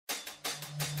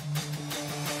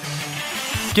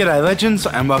G'day legends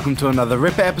and welcome to another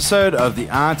ripper episode of the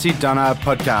Auntie Donna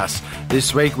podcast.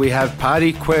 This week we have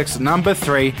Party Quirks number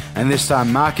 3 and this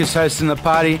time Mark is hosting the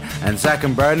party and Zach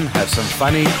and Broden have some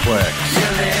funny quirks.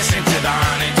 You're listening to the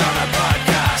Auntie Donna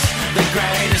podcast, the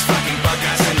greatest fucking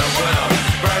podcast in the world.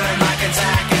 Broden, Mike and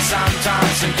Zach and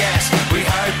sometimes some guests. We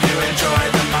hope you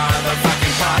enjoy the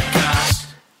motherfucking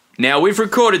podcast. Now we've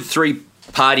recorded 3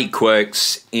 party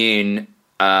quirks in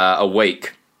a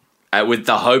week. With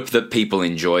the hope that people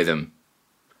enjoy them.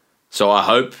 So I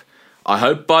hope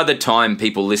by the time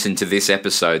people listen to this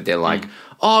episode, they're like,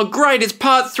 oh, great, it's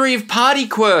part 3 of Party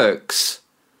Quirks.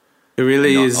 It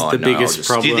really is the biggest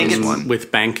problem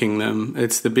with banking them.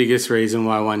 It's the biggest reason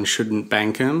why one shouldn't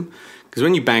bank them. Because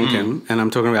when you bank them, and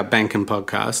I'm talking about banking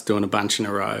podcasts, doing a bunch in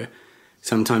a row,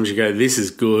 sometimes you go, this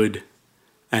is good,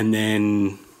 and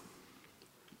then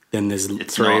there's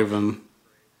 3 of them.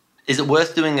 Is it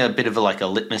worth doing a bit of a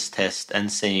litmus test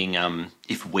and seeing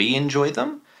if we enjoy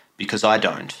them? Because I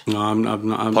don't. No, I'm not.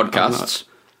 Podcasts?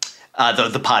 I'm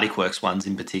not. The Party Quirks ones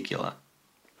in particular.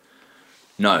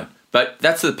 No, but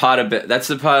that's the part of it. That's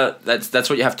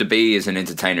what you have to be as an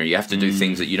entertainer. You have to do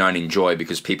things that you don't enjoy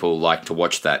because people like to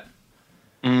watch that.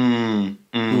 Pain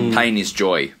is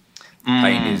joy.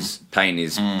 Pain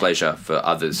is pleasure for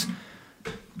others.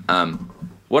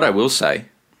 What I will say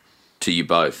to you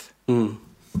both.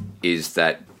 Is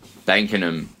that banking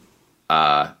them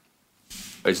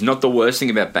is not the worst thing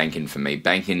about banking for me.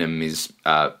 Banking them is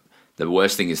the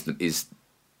worst thing is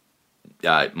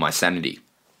my sanity.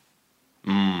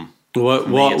 What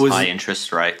was high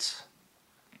interest rates?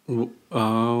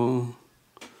 Oh,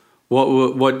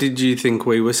 what did you think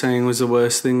we were saying was the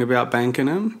worst thing about banking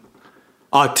them?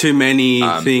 Oh, too many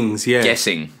things. Yeah,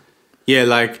 guessing. Yeah,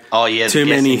 too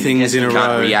many things in a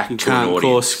row. React you to an can't audience.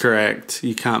 course correct.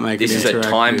 You can't make This it is a interactive.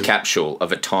 time capsule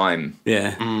of a time.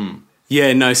 Yeah.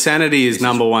 Yeah, no, sanity is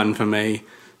number 1 for me.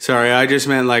 Sorry, I just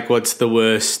meant what's the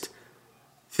worst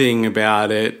thing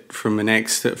about it for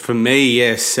me,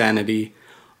 yes, sanity.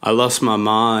 I lost my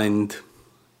mind.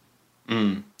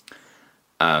 But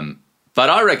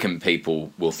I reckon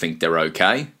people will think they're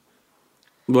okay.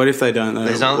 What if they don't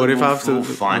though? What if after we'll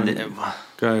find it?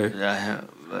 Go.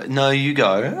 No, you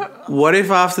go. What if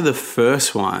after the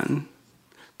first one,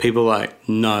 people are like,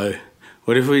 no?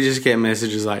 What if we just get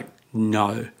messages like,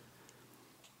 no?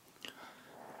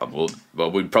 Well,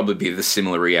 we'd probably be the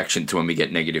similar reaction to when we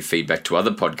get negative feedback to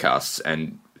other podcasts,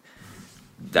 and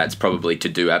that's probably to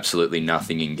do absolutely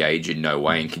nothing, engage in no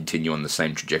way, and continue on the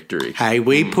same trajectory. Hey,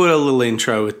 we put a little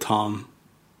intro with Tom.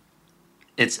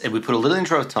 We put a little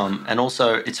intro with Tom, and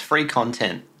also it's free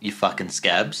content, you fucking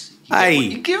scabs. You Hey. get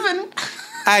what you're given.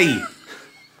 Hey,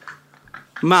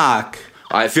 Mark.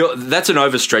 I feel that's an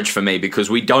overstretch for me because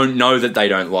we don't know that they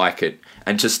don't like it.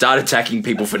 And to start attacking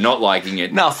people for not liking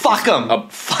it. No, fuck them.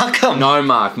 Fuck them. No,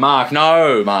 Mark.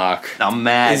 No, Mark. I'm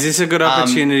mad. Is this a good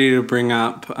opportunity to bring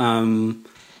up the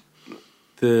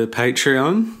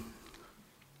Patreon?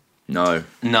 No.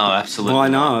 No, absolutely Why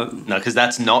not? No, because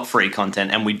that's not free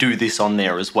content, and we do this on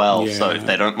there as well. Yeah. So if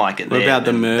they don't like it, What about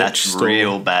the merch that's store?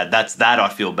 real bad. That I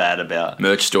feel bad about.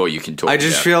 Merch store you can talk I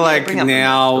just about. feel like bring up the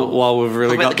now, merch store. while we've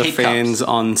really What about got the the keep fans cups?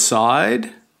 on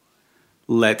side,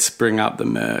 let's bring up the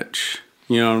merch.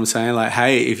 You know what I'm saying? Like,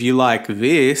 hey, if you like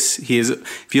this,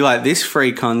 if you like this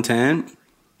free content,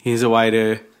 here's a way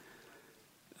to.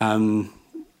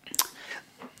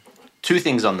 2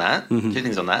 things on that. Mm-hmm. 2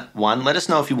 things on that. 1, let us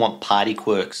know if you want Party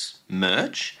Quirks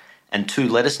merch, and 2,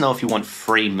 let us know if you want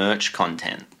free merch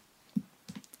content.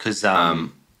 Because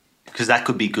that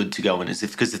could be good to go in.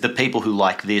 Because if the people who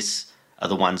like this are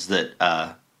the ones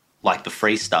that like the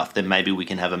free stuff, then maybe we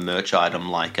can have a merch item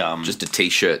like just a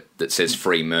T-shirt that says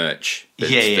free merch.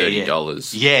 That's Yeah.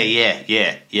 $30.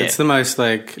 Yeah. It's the most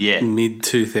Yeah. mid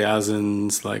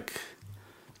 2000s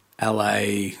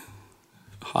LA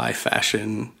high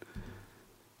fashion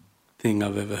thing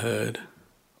I've ever heard.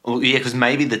 Well, yeah, because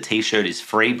maybe the T-shirt is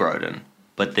free, Broden,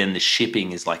 but then the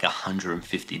shipping is like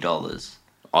 $150.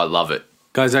 I love it.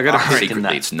 Guys, I got I a reckon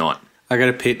Secretly, it's not.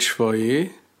 pitch for you.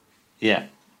 Yeah.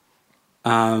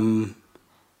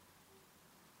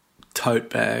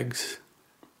 Tote bags.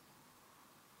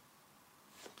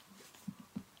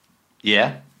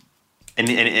 Yeah.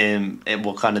 And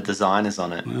what kind of design is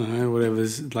on it? I don't know,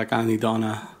 whatever's like Auntie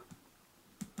Donna.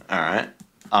 All right.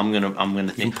 I'm gonna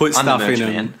think. You can put I'm the stuff in merch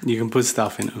them. man. You can put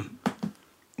stuff in them.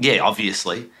 Yeah,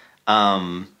 obviously.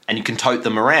 And you can tote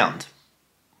them around.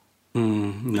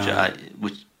 No,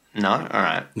 No? All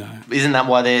right. No. Isn't that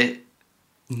why they're...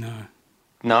 no.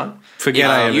 No? Forget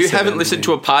I ever you said haven't listened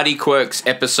to anything. a Party Quirks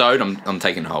episode. I'm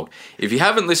taking hold. If you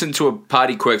haven't listened to a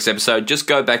Party Quirks episode, just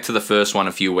go back to the first one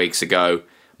a few weeks ago.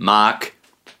 Mark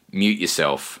mute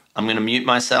yourself. I'm going to mute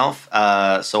myself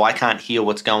so I can't hear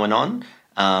what's going on.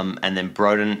 And then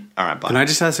Broden... All right, bye. Can I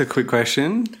just ask a quick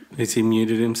question? Is he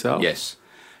muted himself? Yes.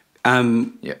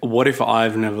 What if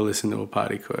I've never listened to a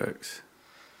Party Quirks?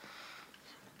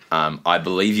 I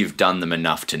believe you've done them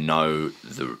enough to know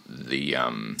the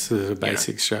So there's a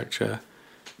basic structure.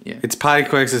 Yeah. It's Party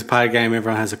Quirks, it's a party game,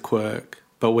 everyone has a quirk,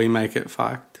 but we make it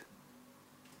fucked.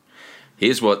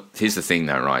 Here's the thing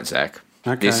though, right, Zach?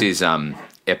 Okay. This is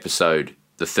episode,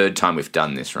 the third time we've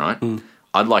done this, right?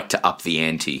 I'd like to up the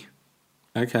ante.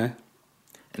 Okay.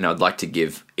 And I'd like to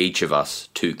give each of us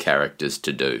 2 characters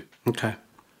to do. Okay.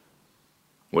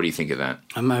 What do you think of that?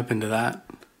 I'm open to that.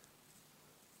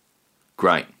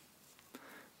 Great.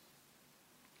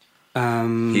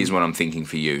 Here's what I'm thinking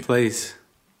for you. Please.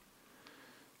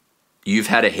 You've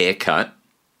had a haircut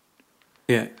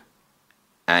Yeah.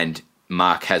 and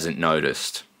Mark hasn't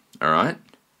noticed, all right?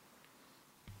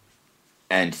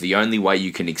 And the only way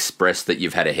you can express that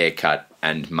you've had a haircut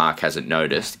and Mark hasn't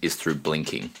noticed is through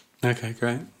blinking. Okay,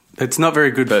 great. It's not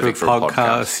very good Perfect for for a a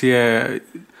podcast. Yeah.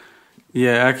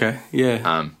 Yeah, okay.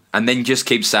 Yeah. And then just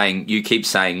keep saying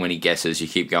when he guesses, you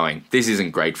keep going, this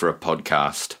isn't great for a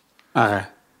podcast. Okay.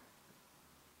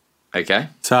 Okay?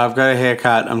 So I've got a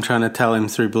haircut. I'm trying to tell him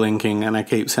through blinking, and I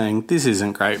keep saying, this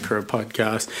isn't great for a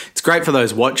podcast. It's great for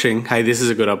those watching. Hey, this is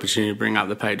a good opportunity to bring up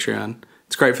the Patreon.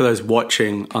 It's great for those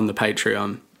watching on the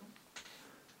Patreon.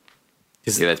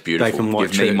 Yeah, that's beautiful. They can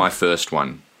watch Give me it. my first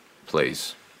one,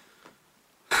 please.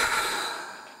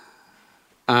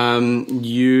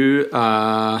 You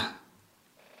are...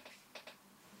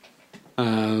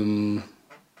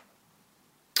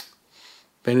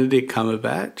 Benedict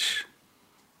Cumberbatch.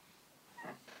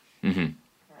 Mm-hmm.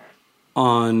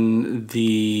 On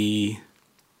the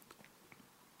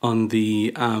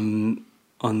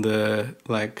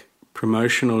like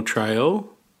promotional trail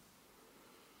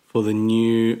for the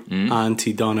new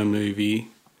Auntie Donna movie,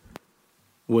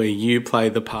 where you play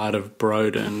the part of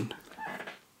Broden,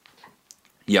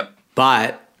 Yep.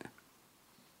 but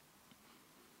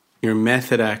you're a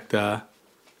method actor.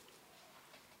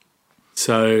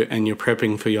 So, and you're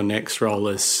prepping for your next role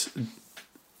as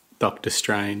Doctor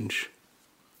Strange.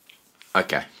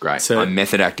 Okay, great. So- I'm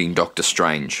method acting Doctor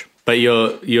Strange. But you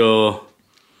are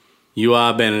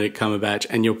Benedict Cumberbatch,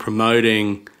 and you're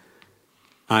promoting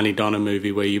Auntie Donna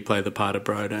movie where you play the part of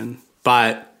Broden.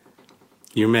 But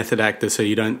you're a method actor, so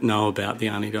you don't know about the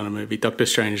Auntie Donna movie. Doctor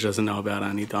Strange doesn't know about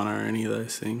Auntie Donna or any of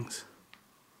those things.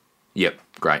 Yep,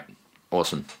 great.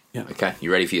 Awesome. Yeah. Okay,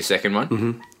 you ready for your second one?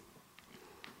 Mm-hmm.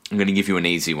 I'm going to give you an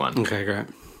easy one. Okay, great.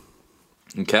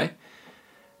 Okay?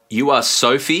 You are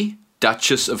Sophie,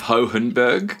 Duchess of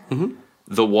Hohenberg,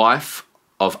 the wife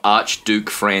of Archduke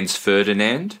Franz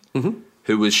Ferdinand,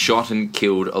 who was shot and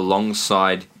killed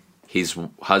alongside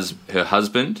her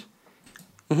husband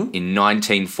in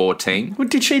 1914. Well,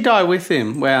 did she die with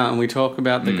him? Wow, and we talk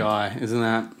about the guy. Isn't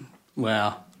that...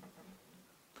 Wow.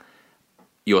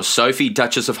 You're Sophie,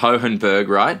 Duchess of Hohenberg,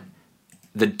 right?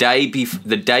 The day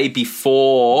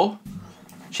before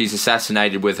she's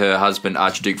assassinated with her husband,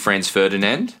 Archduke Franz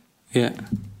Ferdinand. Yeah.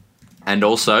 And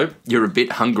also, you're a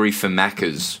bit hungry for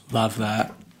Maccas. Love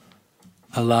that.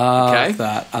 I love Okay.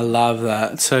 that. I love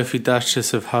that. Sophie,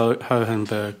 Duchess of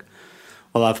Hohenberg.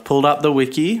 Well, I've pulled up the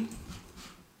wiki.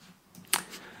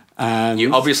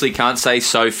 You obviously can't say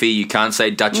Sophie, you can't say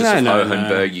Duchess of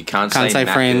Hohenberg, you can't say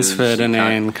Maccas, Franz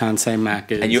Ferdinand, can't say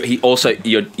Maccas. And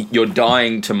you're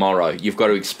dying tomorrow. You've got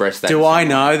to express that. Do I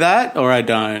know that or I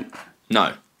don't?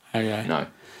 No. Okay. No.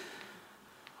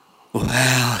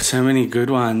 Wow, so many good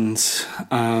ones.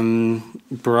 Broden.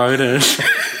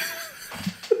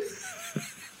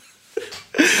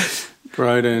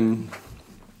 Broden.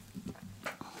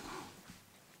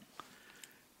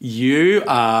 You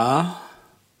are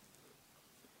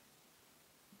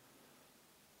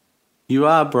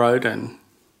Broden.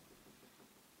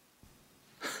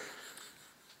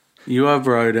 You are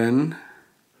Broden.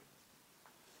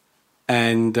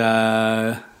 And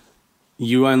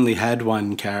you only had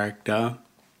one character.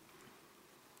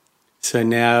 So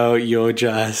now you're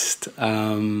just,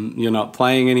 you're not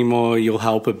playing anymore. You'll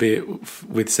help a bit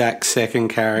with Zach's second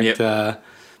character. Yep.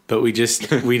 But we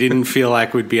didn't feel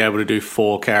like we'd be able to do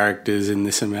 4 characters in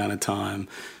this amount of time.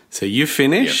 So you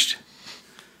finished.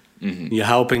 Yep. Mm-hmm. You're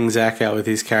helping Zach out with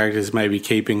his characters, maybe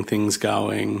keeping things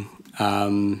going.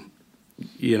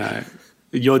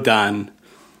 You're done.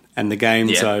 And the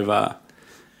game's over.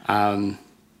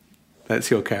 That's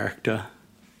your character.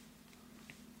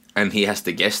 And he has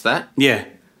to guess that? Yeah.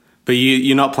 But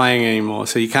you're not playing anymore,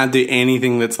 so you can't do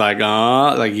anything that's like,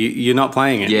 you're not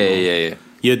playing anymore. Yeah.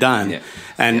 You're done. Yeah.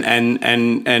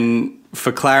 And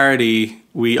for clarity,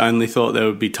 we only thought there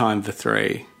would be time for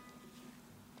 3.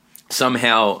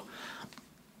 Somehow,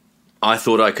 I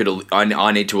thought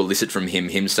I need to elicit from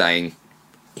him saying,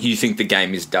 "You think the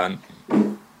game is done?"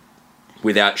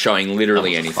 without showing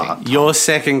literally anything. fucked. Your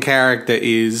second character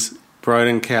is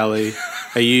Broden Kelly.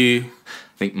 Are you?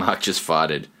 I think Mark just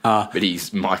farted, but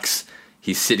he's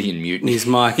sitting in mute. His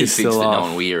mic he is thinks still that off. no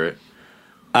one will hear it.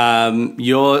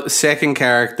 Your second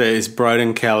character is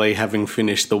Broden Kelly, having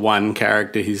finished the one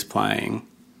character he's playing.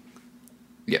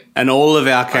 Yep. And all of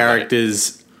our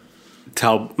characters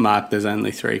tell Mark there's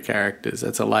only 3 characters.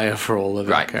 That's a layer for all of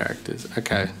our Right. characters.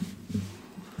 Okay.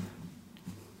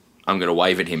 I'm going to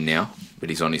wave at him now, but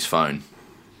he's on his phone.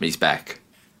 But he's back.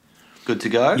 Good to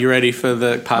go? You ready for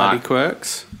the party Mark.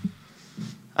 quirks?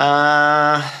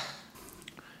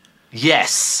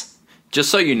 Yes. Just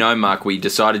so you know, Mark, we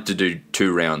decided to do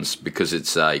 2 rounds because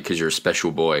you're a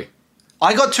special boy,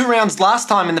 I got 2 rounds last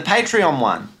time in the Patreon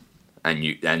one. and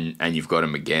you've got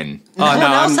him again. No one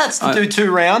else I'm- has to do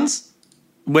 2 rounds.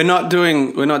 I'm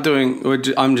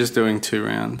just doing 2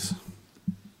 rounds.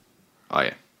 Oh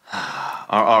yeah.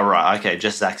 Oh, right. Okay,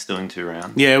 just Zach's doing 2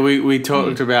 rounds. Yeah, we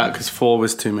talked about because 4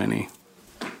 was too many.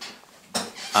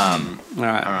 All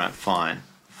right. All right, fine.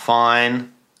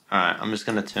 All right, I'm just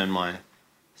going to turn my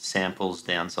samples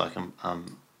down so I can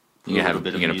You're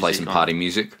gonna play some party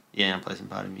music. Yeah, I'm play some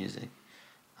party music.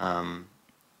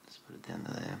 Let's put it down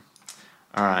to there.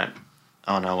 All right.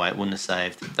 Oh no, wait, wouldn't have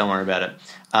saved. Don't worry about it.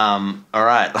 All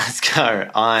right, let's go.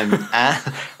 I'm at.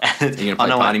 You're gonna play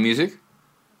party music.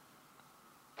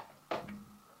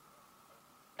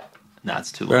 No,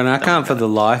 it's too long. Bro, I Don't can't for worry the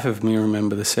life of me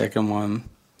remember the second one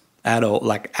at all.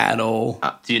 about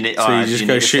it. Do you need? So you just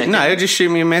go shoot. No, just shoot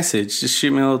me a message. Just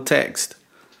shoot me a little text.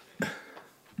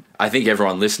 I think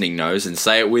everyone listening knows, and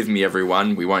say it with me,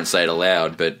 everyone. We won't say it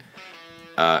aloud, but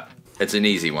it's an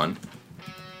easy one.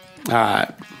 All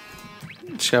right.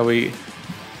 Shall we?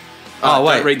 Oh,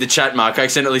 wait. Don't read the chat, Mark. I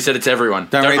accidentally said it to everyone.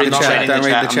 Don't read the not chat. reading Don't the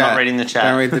read chat. the I'm chat. not reading the chat.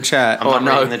 Don't read the chat. I'm not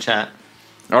no. reading the chat.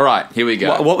 All right, here we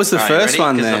go. What was the All right, first ready?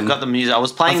 one 'Cause then? I've got the music. I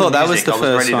was playing I thought the that was music. the I was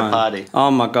first ready one. to party.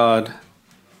 Oh my god,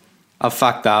 I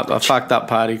fucked up. I fucked up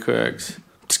party quirks.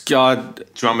 God, Do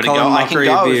you want me to Colin go? I can Mockery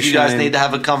go would be if you guys ashamed. need to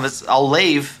have a conversation. I'll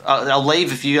leave. I'll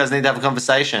leave if you guys need to have a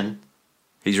conversation.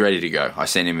 He's ready to go. I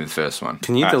sent him the first one.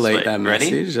 Can you All right, delete sweet. that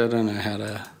Ready? message? I don't know how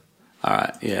to. All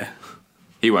right, yeah.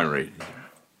 He won't read.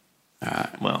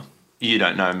 Well, you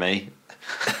don't know me.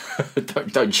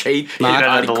 Don't cheat. Mark- You don't know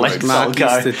Party the quirks. lengths Mark I'll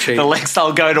go. used to cheat. The lengths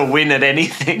I'll go to win at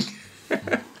anything,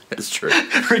 That's true.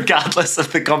 regardless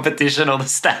of the competition or the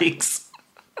stakes.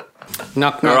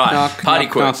 Knock, knock, All right, knock, party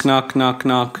knock, quirks. knock, knock,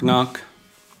 knock, knock.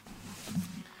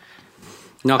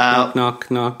 Knock, knock,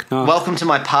 knock, knock, knock. Welcome to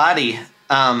my party.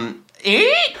 I'm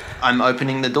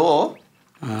opening the door.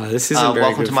 This isn't very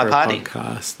welcome good to my for a party.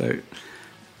 podcast,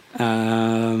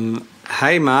 though.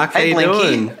 Hey, Mark, Hey, how you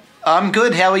Blinky. doing? I'm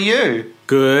good. How are you?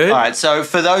 Good. All right. So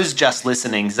for those just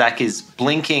listening, Zach is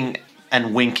blinking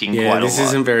and winking Yeah, quite a this lot.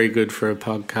 isn't very good for a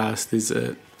podcast, is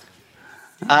it?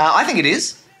 I think it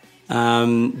is.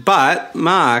 But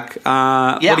Mark,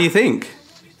 Yeah. what do you think?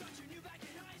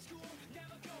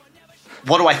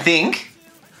 What do I think?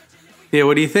 Yeah,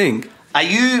 what do you think? Are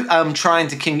you trying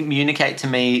to communicate to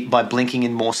me by blinking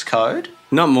in Morse code?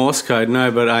 Not Morse code,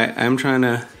 no, but I am trying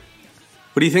to.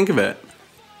 What do you think of it?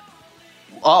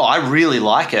 Oh, I really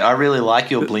like it. I really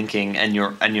like your blinking and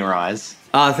your eyes.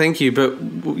 Ah, thank you,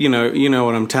 but you know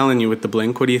what I'm telling you with the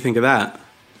blink. What do you think of that?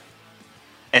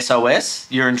 SOS?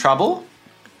 You're in trouble?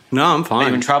 No, I'm fine. Are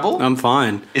you in trouble? I'm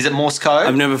fine. Is it Morse code?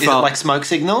 I've never Is felt- it like smoke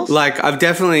signals? Like I've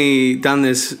definitely done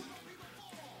this.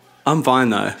 I'm fine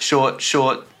though. Short,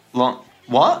 long.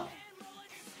 What?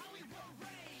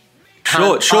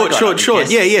 Short.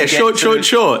 Yes, Yeah, get short.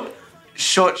 Short.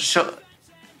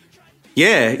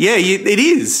 Yeah, it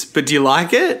is. But do you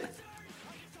like it?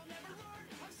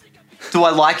 Do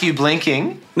I like you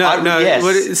blinking? No.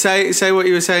 Yes. Say what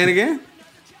you were saying again.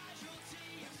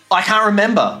 I can't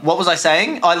remember. What was I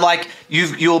saying? I like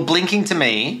you're blinking to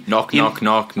me. Knock, You- knock,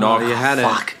 knock, Oh, knock. you had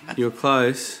fuck. it. You were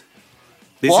close.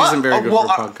 This What? isn't very Oh, good well,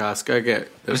 for a podcast. Go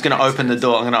get. I was going to open the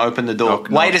door. I'm going to open the door. Knock,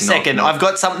 wait knock, a second. knock, knock. I've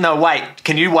got something. No, wait.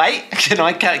 Can you wait?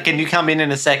 Can you come in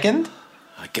a second?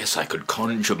 I guess I could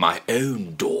conjure my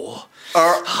own door.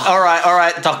 All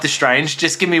right, Doctor Strange.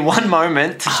 Just give me one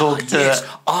moment to talk to. Yes,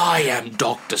 I am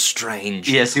Doctor Strange.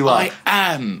 Yes, you are.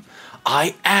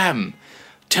 I am.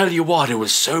 Tell you what, it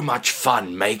was so much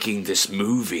fun making this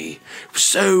movie. It was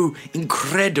so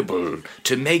incredible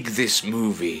to make this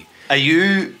movie. Are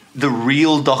you the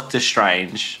real Doctor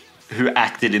Strange who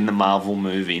acted in the Marvel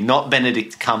movie, not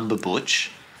Benedict Cumberbatch?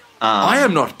 I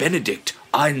am not Benedict.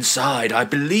 inside, I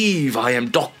believe I am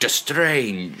Doctor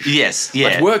Strange. Yes,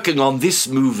 yeah. But working on this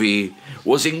movie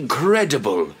was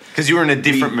incredible. Because you were in a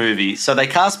different movie. So they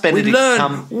cast We Benedict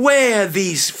learn where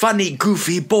these funny,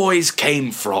 goofy boys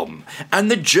came from, and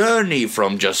the journey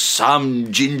from just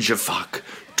some ginger fuck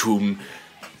to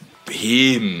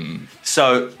him.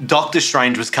 So Doctor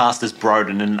Strange was cast as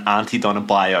Broden in an Auntie Donna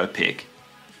biopic.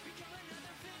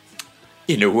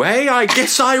 In a way, I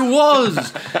guess I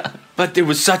was. But it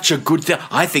was such a good thing.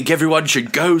 I think everyone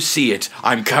should go see it.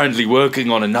 I'm currently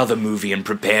working on another movie and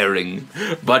preparing.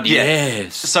 But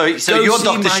yes. So Go you're see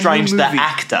Doctor my Strange, new the movie.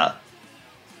 actor.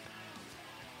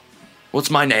 What's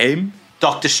my name?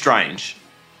 Doctor Strange.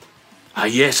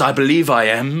 Yes, I believe I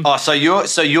am. Oh, so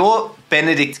you're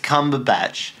Benedict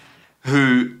Cumberbatch,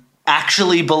 who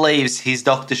actually believes he's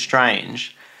Doctor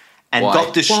Strange, and Why?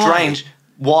 Doctor Strange.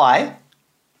 Why?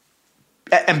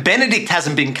 And Benedict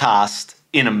hasn't been cast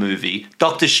in a movie.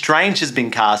 Doctor Strange has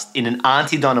been cast in an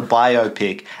Auntie Donna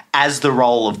biopic as the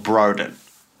role of Broden.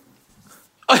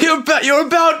 Oh, you're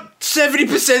about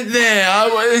 70%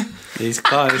 there. He's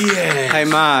close. Yeah. Hey,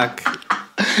 Mark.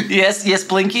 Yes,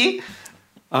 Blinky.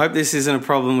 I hope this isn't a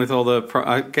problem with all the...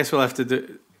 I guess we'll have to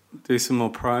do some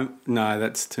more No,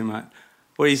 that's too much.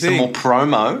 What do you Some think? more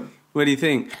promo. What do you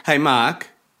think? Hey, Mark,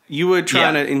 you were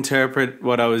trying Yeah. to interpret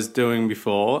what I was doing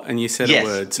before, and you said Yes, a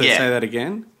word. So yeah. say that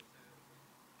again.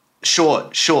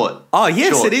 Short. Oh, yes,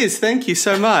 Short. it is. Thank you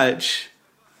so much.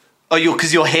 Oh,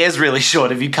 because your hair's really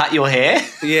short. Have you cut your hair?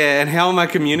 Yeah, and how am I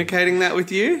communicating that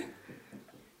with you?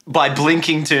 By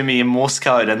blinking to me in Morse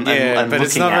code and Yeah, and but looking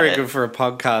it's not at very it. good for a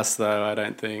podcast, though, I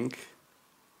don't think.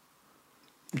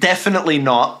 Definitely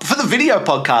not. For the video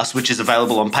podcast, which is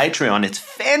available on Patreon, it's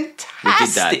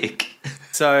fantastic.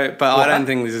 So, but What? I don't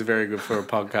think this is very good for a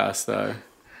podcast, though.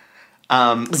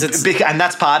 And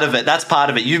that's part of it. That's part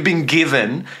of it. You've been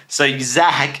given, so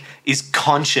Zach is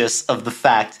conscious of the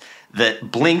fact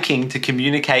that blinking to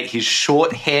communicate his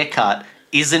short haircut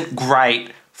isn't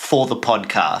great for the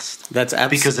podcast. That's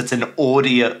because it's an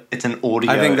audio. It's an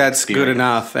audio. I think that's good experience.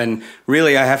 enough. And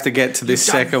really, I have to get to this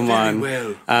You've done second very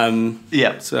one. well.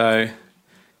 Yeah. So,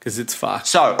 because it's fucked.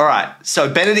 So, all right.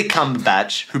 So Benedict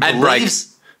Cumberbatch, who And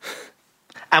believes,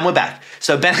 and we're back.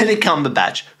 So Benedict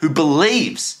Cumberbatch, who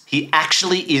believes he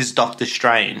actually is Doctor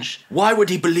Strange. Why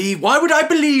would I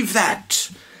believe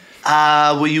that?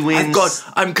 Were you in?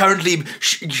 I'm currently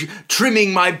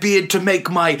trimming my beard to make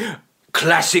my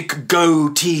classic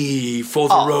goatee for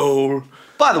the role.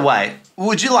 By the way,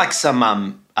 would you like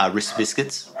some Ritz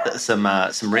biscuits? Some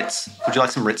Ritz? Would you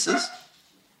like some Ritzes?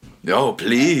 Oh,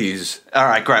 please. All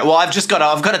right, great. Well, I've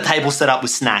got a table set up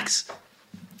with snacks.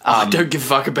 I don't give a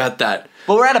fuck about that.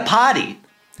 Well, we're at a party.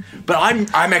 But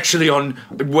I'm actually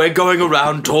we're going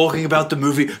around talking about the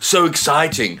movie. So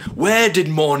exciting. Where did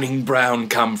Morning Brown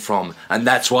come from? And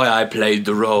that's why I played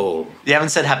the role. You haven't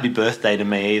said happy birthday to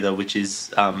me either, which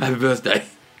is Happy birthday.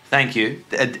 thank you.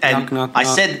 And Knock, knock, I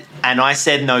knock.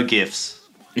 said no gifts.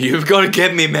 You've got to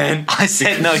get me, man. I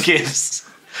said no gifts.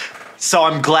 So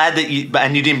I'm glad that you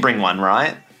didn't bring one,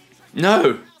 right?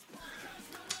 No.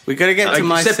 We got to get to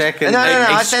my Except- second. No, A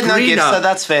I said no gifts, so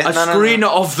that's fair. A No, no, no. screener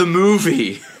of the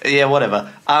movie. Yeah,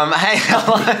 whatever. Hey,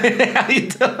 hello. How you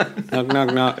doing? Knock,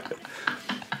 knock, knock.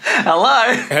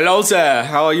 Hello. Hello, sir.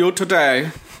 How are you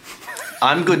today?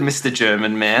 I'm good, Mr.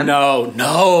 German man.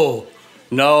 No,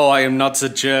 I am not the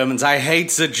Germans. I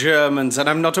hate the Germans, and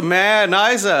I'm not a man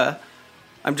either.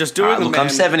 I'm just doing All right, a look, man. I'm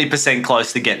 70%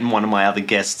 close to getting one of my other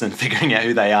guests and figuring out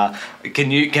who they are.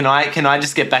 Can I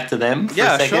just get back to them for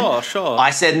Yeah, a second? sure.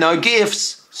 I said no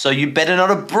gifts, so you better not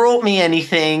have brought me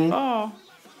anything. Oh.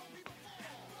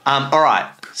 All right.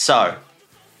 So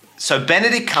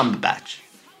Benedict Cumberbatch,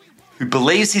 who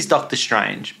believes he's Doctor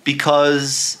Strange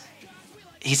because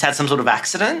he's had some sort of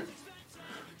accident.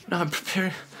 No, I'm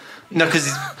preparing. No,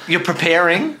 because you're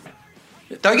preparing.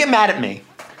 Don't get mad at me.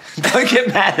 Don't get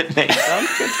mad at me. Don't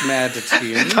get mad at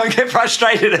you. Don't get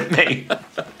frustrated at me.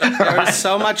 There is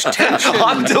so much tension.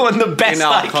 I'm doing the best In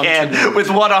our I can continent. with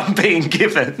what I'm being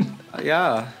given.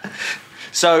 Yeah.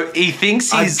 So he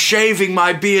thinks I'm he's. shaving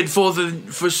my beard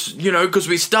because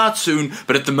we start soon.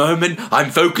 But at the moment,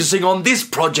 I'm focusing on this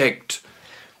project.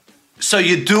 So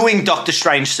you're doing Doctor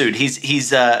Strange soon.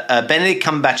 He's Benedict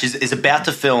Cumberbatch is about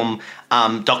to film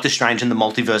Doctor Strange in the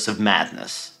Multiverse of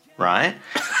Madness, right?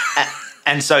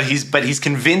 And so he's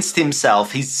convinced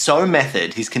himself. He's so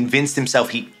method. He's convinced himself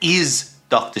he is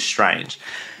Doctor Strange.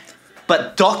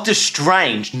 But Doctor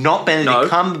Strange, not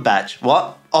Benedict Cumberbatch.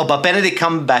 What? Oh, but Benedict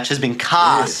Cumberbatch has been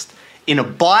cast in a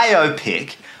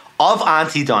biopic of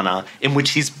Auntie Donna in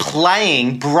which he's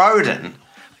playing Broden.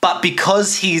 But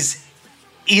because he's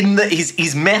in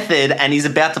his method, and he's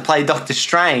about to play Doctor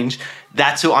Strange.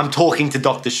 That's who I'm talking to,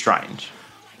 Doctor Strange.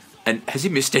 And has he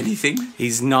missed anything?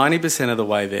 He's 90% of the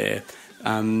way there.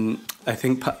 I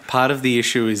think part of the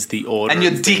issue is the order. And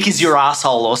your dick is your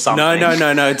asshole or something.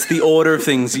 No. It's the order of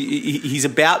things. He's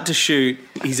about to shoot.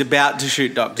 He's about to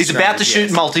shoot Doctor Strange. He's about to shoot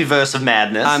Multiverse of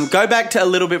Madness. Go back to a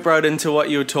little bit, Broden, to what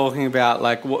you were talking about,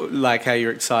 like how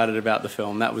you're excited about the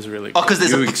film. That was really cool. because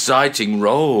there's New exciting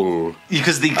role.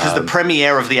 because the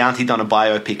premiere of the Auntie Donna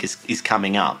biopic is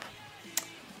coming up.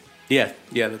 Yeah,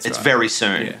 that's right. It's very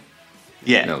soon.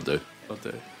 Yeah. That'll do. I'll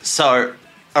do. So,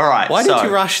 all right. Why did you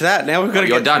rush that? Now we've got to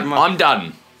You're get done. through I'm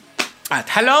done.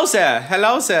 Hello, sir.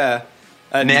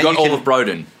 Now You got you all can- of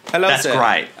Broden. Hello, That's sir.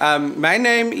 great. My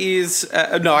name is...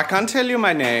 no, I can't tell you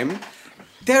my name.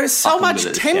 There is so Fucking much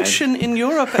with it, tension in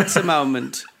Europe at the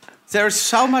moment. There is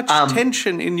so much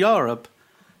tension in Europe.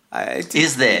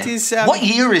 Is there? It is, what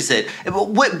year is it?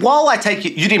 While I take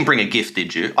you... You didn't bring a gift,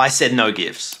 did you? I said no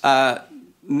gifts.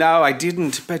 No, I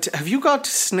didn't. But have you got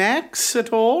snacks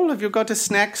at all? Have you got a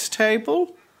snacks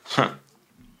table? Yeah.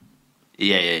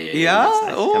 Yeah?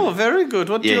 Oh, very good.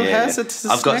 What do you have at the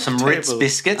I've got snack some Ritz table?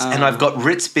 biscuits, and I've got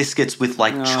Ritz biscuits with,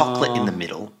 chocolate in the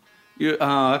middle.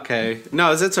 Okay.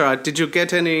 No, that's all right. Did you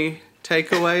get any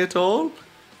takeaway at all?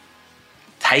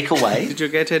 Takeaway? Did you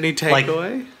get any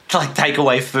takeaway? Like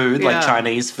takeaway food, like Yeah.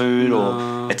 Chinese food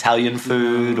or Italian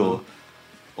food or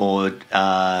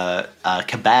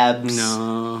kebabs,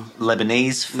 No.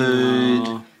 Lebanese food,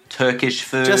 No. Turkish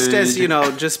food. Just as,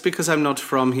 just because I'm not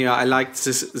from here, I like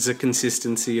the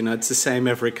consistency, it's the same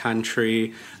every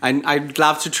country. I'd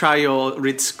love to try your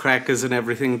Ritz crackers and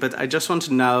everything, but I just want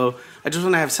to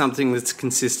have something that's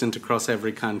consistent across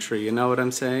every country, you know what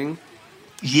I'm saying?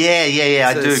 Yeah,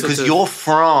 I So do, sort because of- you're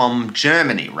from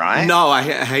Germany, right? No, I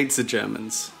hate the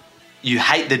Germans. You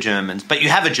hate the Germans, but you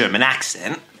have a German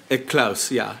accent. Close,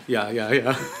 yeah.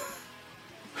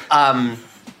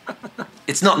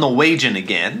 It's not Norwegian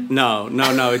again. No,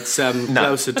 it's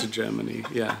closer to Germany,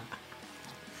 yeah.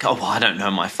 Oh, well, I don't know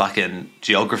my fucking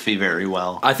geography very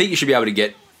well. I think you should be able to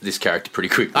get this character pretty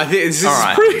quickly. I think this All is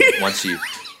right. pretty...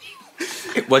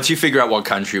 Once you figure out what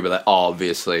country, you'll be like, oh,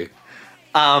 obviously.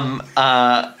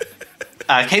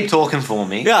 Keep talking for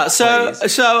me. Yeah, so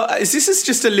please. this is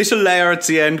just a little layer at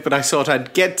the end, but I thought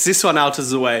I'd get this one out of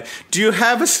the way. Do you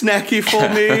have a snacky for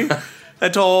me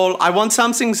at all? I want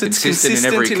something that's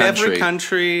consistent in every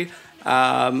country.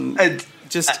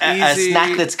 Just easy.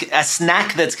 A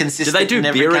snack that's consistent. Do they do in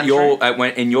every beer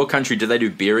country? in your country? Do they do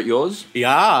beer at yours?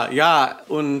 Yeah,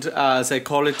 and they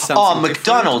call it something. Oh,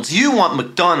 McDonald's! You want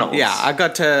McDonald's? Yeah,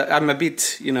 I'm a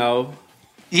bit,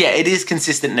 Yeah, it is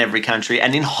consistent in every country,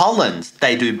 and in Holland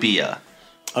they do beer.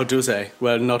 Oh, do they?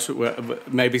 Well,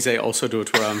 maybe they also do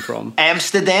it where I'm from.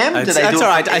 Amsterdam? That's all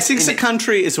right. I think the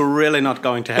country is really not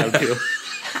going to help you.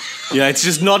 Yeah, it's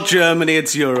just not Germany,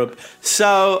 it's Europe.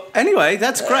 So, anyway,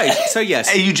 that's great. So,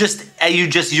 yes. Are you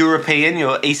just European?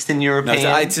 You're Eastern European?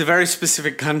 No, it's a very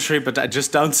specific country, but I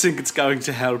just don't think it's going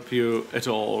to help you at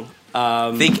all.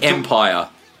 Think Empire.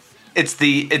 It's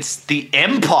the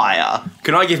Empire.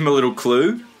 Can I give him a little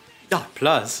clue? Oh,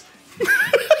 plus.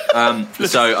 So I'm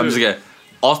just gonna.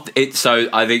 So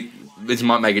I think this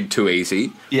might make it too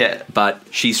easy. Yeah. But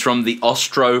she's from the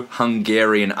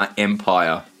Austro-Hungarian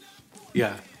Empire.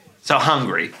 Yeah. So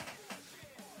Hungary.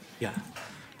 Yeah.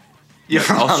 You're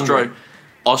from Hungary.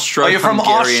 Austro. Oh, you're from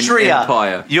Austria.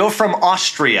 Empire. You're from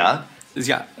Austria.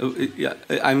 Yeah.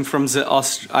 I'm from the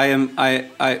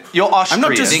I You're Austrian. I'm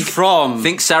not just from.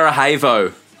 Think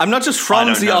Sarajevo. I'm not just I from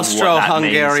don't the know what that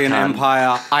Austro-Hungarian means, cunt.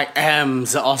 Empire. I am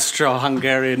the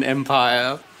Austro-Hungarian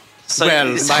Empire. So,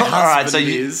 Well, my so, husband all right, so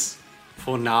you, is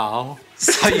for now.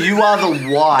 so you are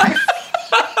the wife.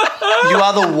 You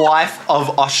are the wife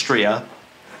of Austria.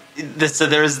 So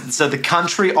the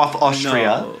country of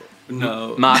Austria.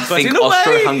 No. Mark, But think in a way,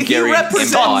 Austro-Hungarian he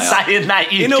represents- Empire. Stop saying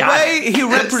that, you In a cunt. way, he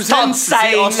represents Stop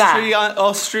saying the that.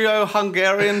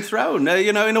 Austro-Hungarian throne.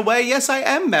 In a way, yes, I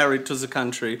am married to the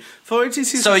country. For it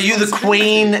is his So are you the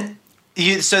responsibility.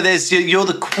 queen? You're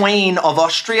the queen of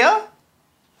Austria.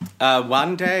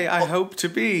 One day, I hope to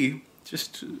be.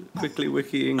 Just quickly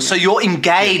wikiing. So you're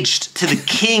engaged to the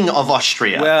king of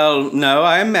Austria. Well, no,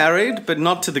 I am married, but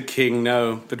not to the king,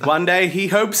 no. But one day, he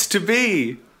hopes to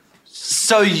be.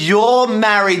 So you're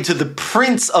married to the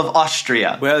Prince of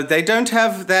Austria. Well, they don't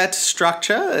have that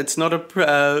structure. It's not a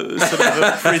sort of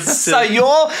a prince. So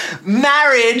you're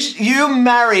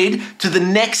married to the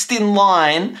next in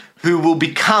line who will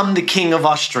become the king of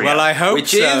Austria. Well, I hope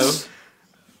Which so. is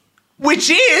Which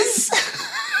is?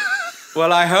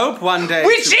 Well, I hope one day.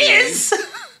 Which to be. is?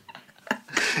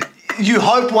 you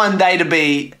hope one day to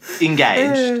be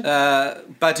engaged.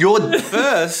 But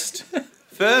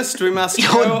first we must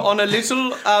go on a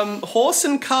little horse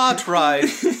and cart ride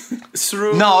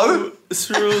through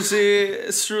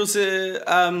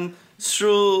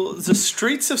the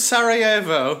streets of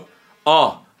Sarajevo.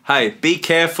 Oh, hey, be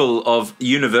careful of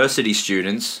university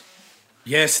students.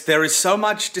 Yes, there is so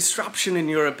much disruption in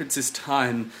Europe at this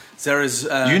time. There is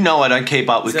I don't keep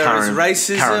up with there current is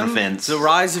racism, current events. the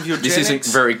rise of eugenics. This isn't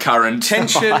very current.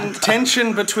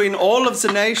 Tension between all of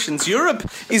the nations. Europe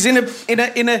is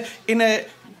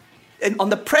on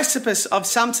the precipice of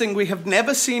something we have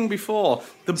never seen before.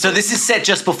 So this is set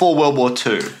just before World War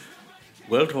II.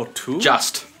 World War II?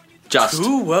 Just.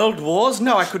 2 world wars?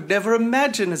 No, I could never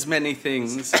imagine as many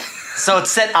things. So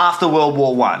it's set after World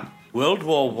War One. World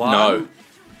War One? No.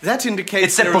 That indicates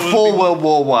It's set before World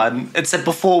War One. It's set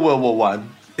before World War One.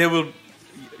 There will...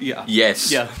 Yeah. Yes.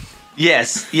 Yeah.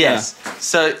 Yes.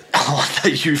 So,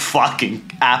 you fucking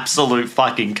absolute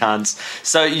fucking cunts.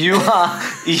 So you are.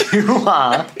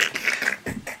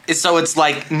 So it's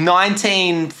like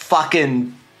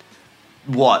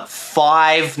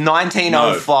 1905,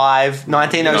 1905,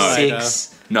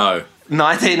 1906, No.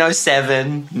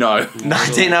 1907, No.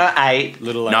 1908,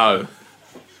 Little later. No.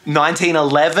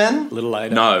 1911, Little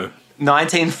later. No.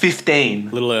 1915,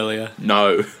 Little earlier.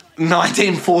 No.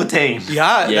 1914.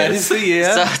 Yeah, Yes. that is the year.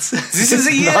 So it's- This is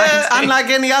a year 19 unlike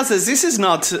any others. This is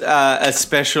not a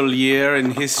special year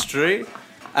in history.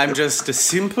 I'm just a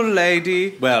simple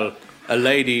lady. Well, a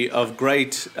lady of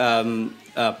great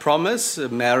promise,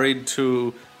 married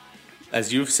to,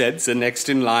 as you've said, the next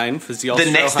in line for the The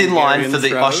next in line for the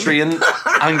throne.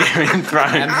 Austrian-Hungarian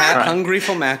throne. I'm Right. hungry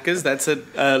for Macca's. That's a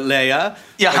Leia.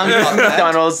 You're hungry You for got that?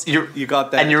 McDonald's. You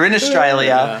got that. And you're in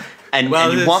Australia, and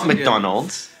Well, you this- want yeah.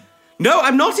 McDonald's. No,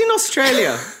 I'm not in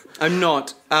Australia. I'm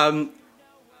not.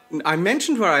 I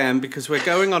mentioned where I am because we're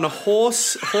going on a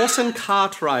horse and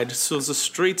cart ride through the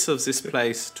streets of this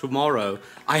place tomorrow.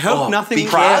 I hope Oh, nothing be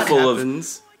bad careful of-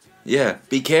 happens. Yeah.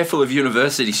 Be careful of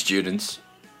university students.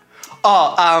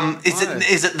 Oh,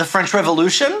 is it the French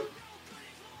Revolution?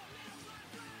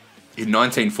 In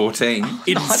 1914.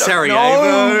 In No,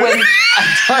 Sarajevo. when,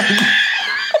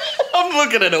 I'm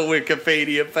looking at a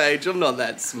Wikipedia page. I'm not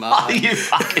that smart. oh, you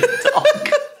fucking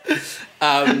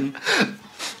dog.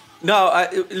 No,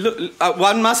 look,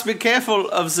 one must be careful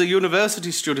of the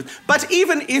university student. But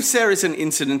even if there is an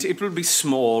incident, it will be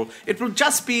small. It will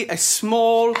just be a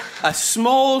small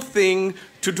thing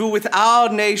to do with our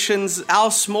nations, our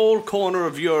small corner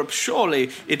of Europe. Surely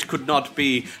it could not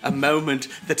be a moment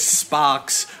that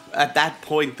sparks, at that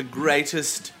point, the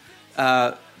greatest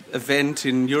event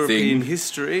in European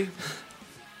history.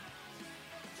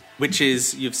 Which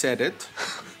is, you've said it.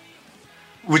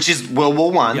 Which is World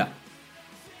War One. Yeah.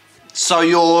 So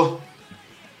you're...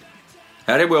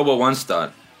 How did World War One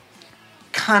start?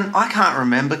 I can't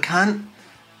remember, cunt.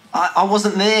 I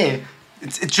wasn't there.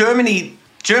 Germany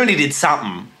did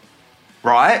something,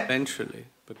 right? Eventually,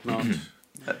 but not.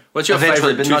 What's your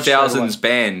Eventually, favorite but not straight 2000s away.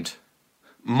 band?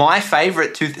 My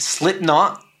favourite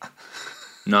Slipknot.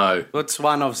 No. What's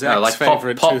one of Zach's No, like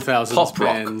favorite pop 2000s rock,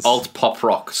 bands? alt pop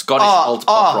rock, Scottish alt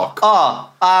pop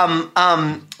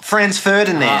rock. Franz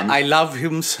Ferdinand. I love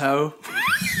him so.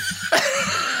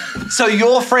 So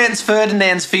you're Franz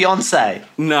Ferdinand's fiance.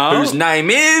 No. Whose name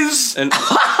is? And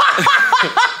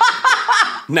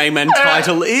name and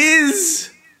title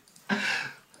is.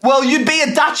 Well, you'd be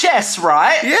a duchess,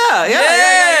 right? Yeah.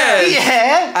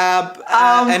 Yeah.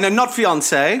 And I'm not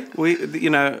fiance.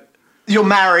 You're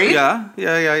married.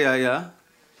 Yeah.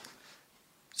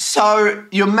 So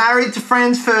you're married to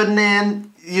Franz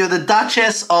Ferdinand. You're the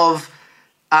Duchess of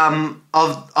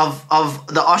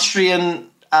the Austrian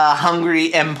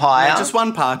Hungary Empire. Just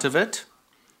one part of it.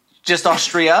 Just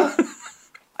Austria.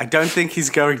 I don't think he's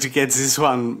going to get this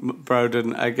one,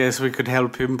 Broden. I guess we could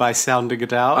help him by sounding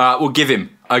it out. We'll give him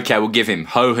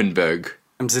Hohenberg.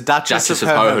 I'm the Duchess Duchess of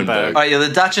of Hohenberg. Hohenberg. Right, you're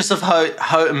the Duchess of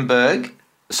Houghtonberg.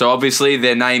 So obviously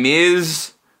their name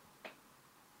is...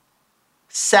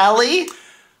 Sally.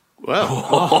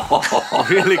 Well,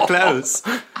 really close.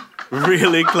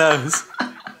 Really close.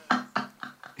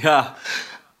 Yeah.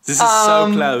 This is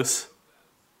so close.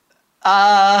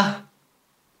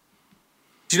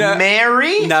 Do you know,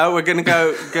 Mary. no, we're gonna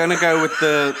go with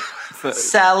the.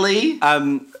 Sally.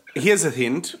 Here's a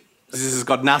hint. This has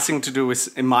got nothing to do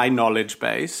with in my knowledge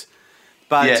base,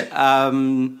 but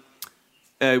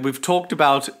we've talked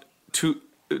about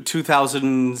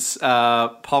 2000s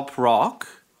pop rock,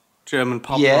 German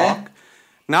pop rock.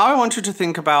 Now I want you to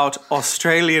think about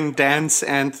Australian dance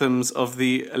anthems of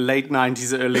the late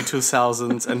 90s, early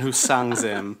 2000s, and who sang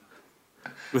them.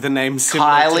 With a name similar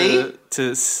Kylie?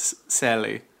 to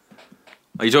Sally.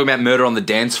 Are you talking about Murder on the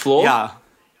Dance Floor? Yeah.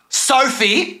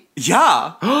 Sophie?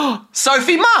 Yeah.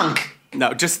 Sophie Monk?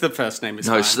 No, just the first name is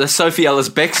No, fine. that's Sophie Ellis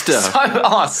Bextor.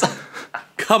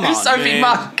 Come on, Who's Sophie man.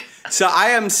 Monk? So I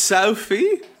am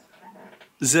Sophie.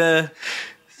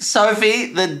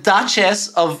 Sophie, the Duchess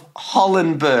of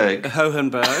Hohenberg.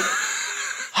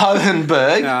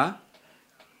 Hohenberg, Yeah.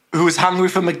 who was hungry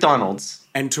for McDonald's.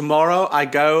 And tomorrow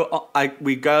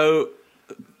we go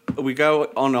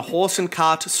on a horse and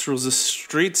cart through the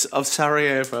streets of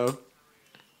Sarajevo.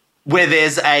 Where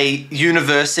there's a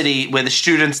university, where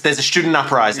there's a student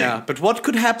uprising. Yeah, but what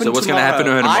could happen So what's tomorrow? gonna happen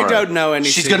to her tomorrow? I don't know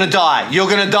anything. She's gonna die. You're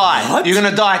gonna die. What? You're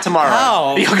gonna die tomorrow.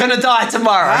 How? You're gonna die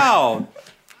tomorrow. How?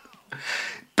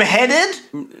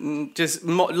 Beheaded? Just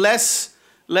less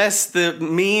the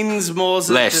means, more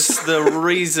Less. just the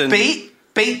reason.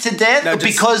 Beat to death? No, just-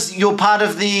 because you're part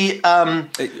of the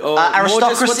Or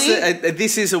aristocracy?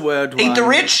 this is a word. Eat the one.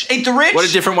 rich? Eat the rich? What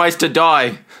are different ways to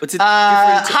die? What's it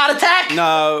different? Heart attack?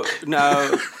 No.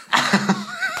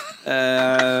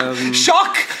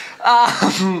 Shock?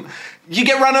 You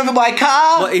get run over by a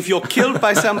car? Well, if you're killed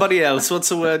by somebody else, what's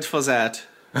the word for that?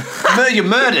 You're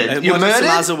murdered. You're What are murdered?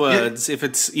 some other words? If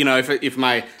it's if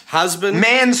my husband,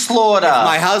 Manslaughter.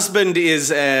 my husband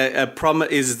is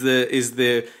is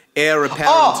the heir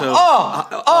apparent of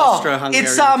Austro-Hungarian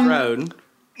it's, throne.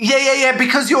 Yeah.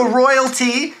 Because you're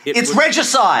royalty, it's would-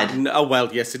 regicide. Oh well,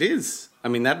 yes, it is. I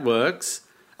mean that works.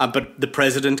 But the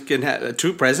president can have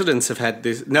two presidents have had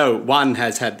this. No, one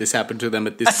has had this happen to them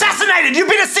at this. Assassinated. You've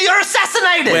been you're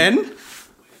assassinated. When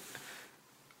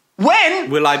When?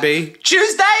 will I be?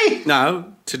 Tuesday?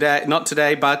 No, today. Not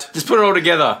today, but Just put it all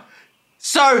together.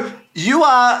 So you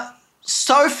are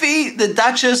Sophie, the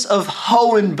Duchess of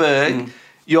Hohenberg.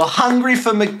 You're hungry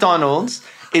for McDonald's.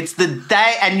 It's the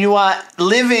day, and you are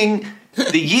living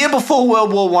the year before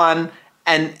World War One,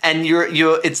 and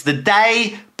you're. It's the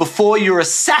day before you're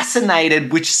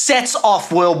assassinated, which sets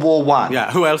off World War One.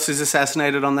 yeah. Who else is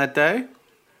assassinated on that day?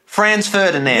 Franz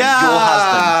Ferdinand, your husband.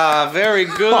 Ah, very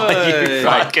good. Oh, you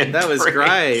fucking that was pricks.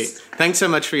 great. Thanks so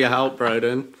much for your help,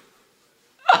 Broden.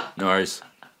 No worries.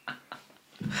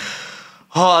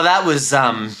 Oh, that was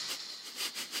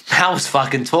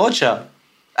fucking torture.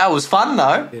 That was fun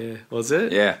though. Yeah, was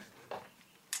it? Yeah.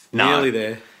 No. Nearly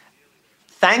there.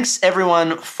 Thanks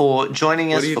everyone for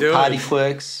joining us are you for doing? Party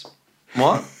Quirks.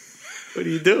 What? What are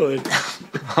you doing?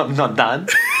 I'm not done.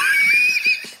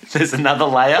 There's another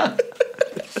layer.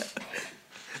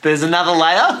 There's another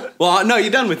layer. Well, no, you're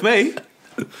done with me.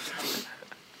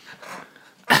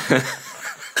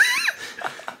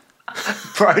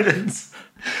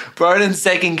 Broden's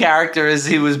second character is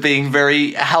he was being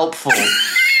very helpful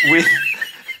with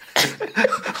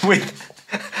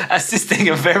assisting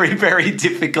a very, very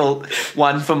difficult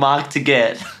one for Mark to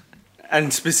get.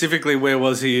 And specifically, where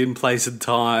was he in place and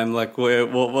time? Like,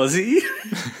 what was he?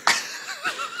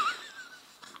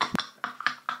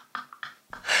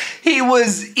 He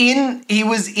was in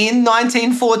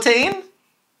 1914.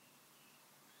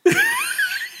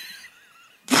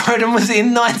 Broden was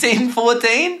in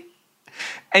 1914, and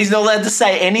he's not allowed to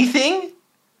say anything.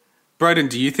 Broden,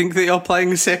 do you think that you're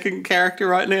playing a second character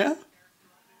right now?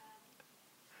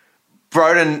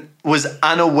 Broden was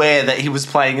unaware that he was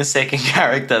playing a second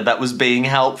character that was being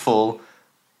helpful.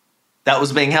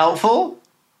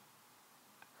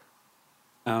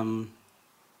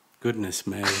 Goodness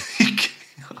me.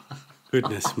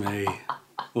 Goodness me.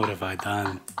 What have I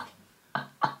done?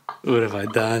 What have I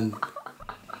done?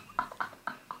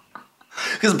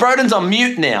 Because Broden's on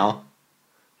mute now.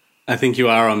 I think you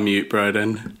are on mute,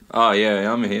 Broden. Oh,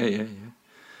 yeah, I'm here, yeah.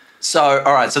 So,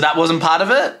 all right, so that wasn't part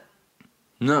of it?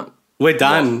 No. We're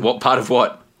done. What part of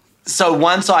what? So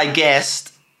once I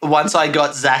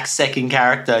got Zach's second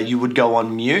character, you would go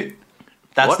on mute?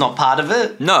 That's What? not part of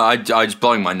it? No, I was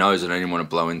blowing my nose and I didn't want to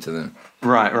blow into the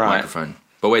Right. microphone.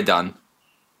 But we're done.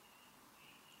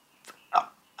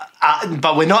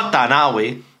 But we're not done, are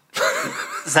we?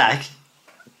 Zach?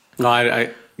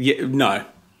 No.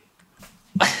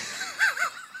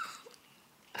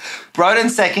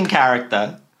 Broden's second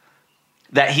character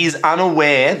that he's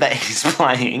unaware that he's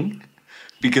playing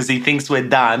because he thinks we're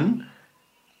done,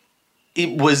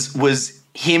 it was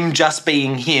him just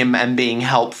being him and being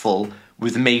helpful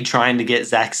with me trying to get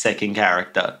Zach's second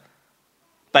character.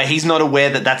 But he's not aware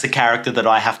that that's a character that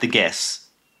I have to guess.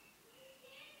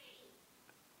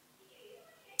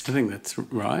 I think that's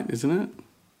right, isn't it?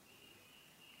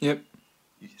 Yep.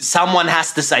 Someone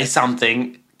has to say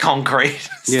something concrete.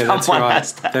 Yeah, that's Someone right.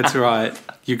 has to. That's right.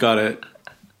 You got it.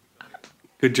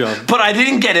 Good job. But I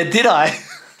didn't get it, did I?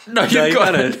 No, No, you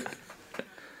got it.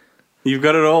 You've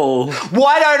got it all.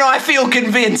 Why don't I feel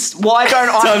convinced? Why don't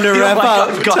I Time to feel wrap like up.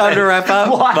 I've got Time it? to wrap up.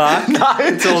 Why? Mark. No,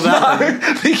 It's all done.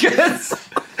 No, because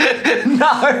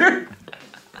no.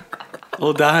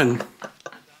 All done.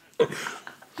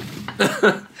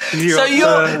 So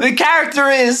the character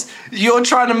is you're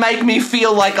trying to make me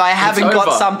feel like I haven't got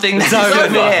over. something that's over,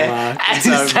 there, Mark. and It's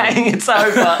you're over. saying it's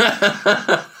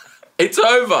over. It's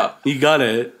over. You got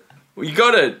it. You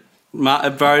got it.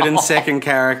 Broden's second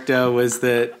character was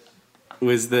that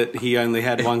he only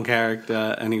had one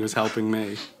character and he was helping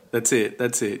me. That's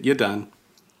it. You're done.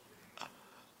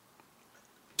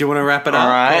 Do you want to wrap it All up?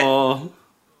 right. Or...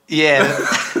 Yeah.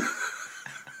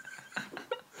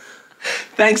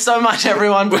 Thanks so much,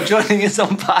 everyone, for joining us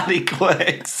on Party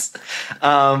Quirks.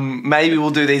 Maybe we'll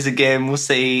do these again. We'll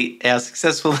see how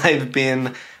successful they've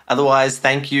been. Otherwise,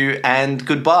 thank you and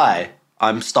goodbye.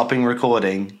 I'm stopping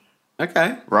recording.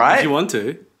 Okay. Right? If you want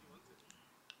to.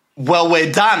 Well,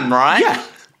 we're done, right? Yeah.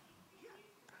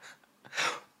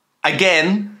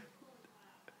 Again.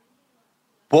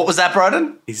 What was that,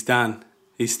 Broden? He's done.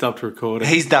 He stopped recording.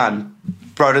 He's done.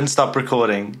 Broden stopped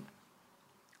recording.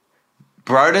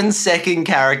 Broden's second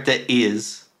character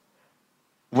is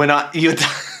you're done.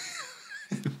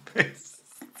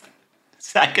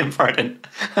 Zach and Broden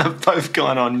have both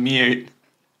gone on mute.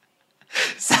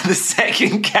 So the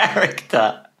second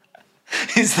character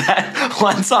is that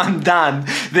once I'm done,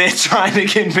 they're trying to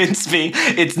convince me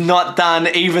it's not done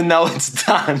even though it's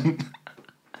done.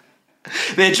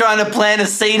 They're trying to plant a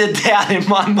seed of doubt in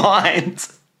my mind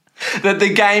that the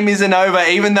game isn't over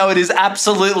even though it is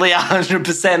absolutely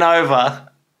 100% over.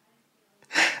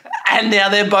 And now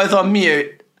they're both on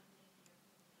mute.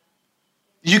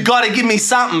 You got to give me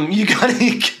something. You got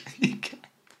to...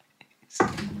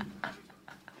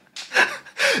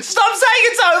 Stop saying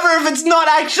it's over if it's not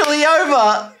actually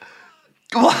over.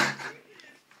 What?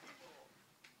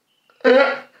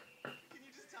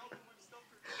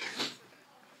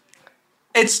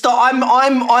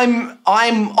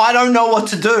 I don't know what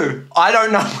to do. I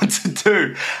don't know what to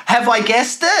do. Have I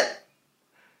guessed it?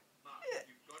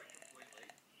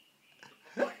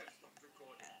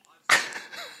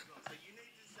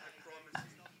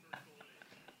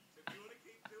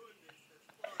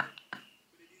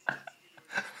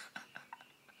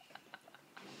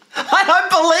 I don't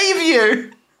believe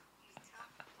you.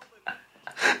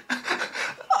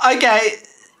 Okay.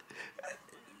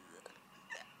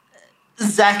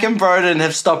 Zach and Broden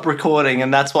have stopped recording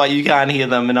and that's why you can't hear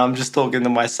them and I'm just talking to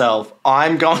myself.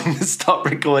 I'm going to stop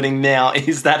recording now.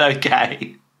 Is that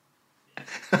okay?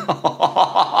 You fucking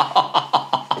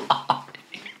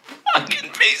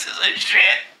pieces of shit.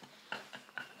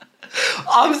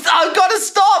 I've got to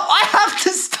stop. I have to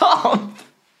stop.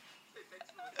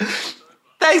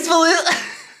 Thanks for listening.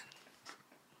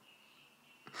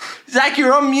 Zach,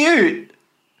 you're on mute.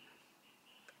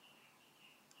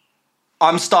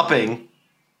 I'm stopping.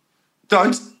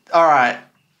 Don't. All right.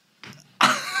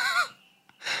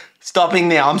 Stopping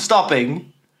now. I'm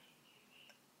stopping.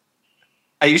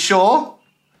 Are you sure?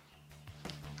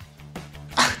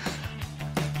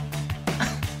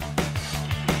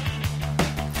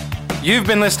 You've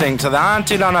been listening to the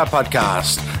Auntie Donna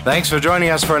podcast. Thanks for joining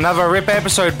us for another RIP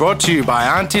episode brought to you by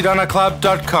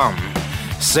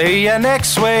AuntieDonnaClub.com. See you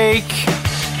next week.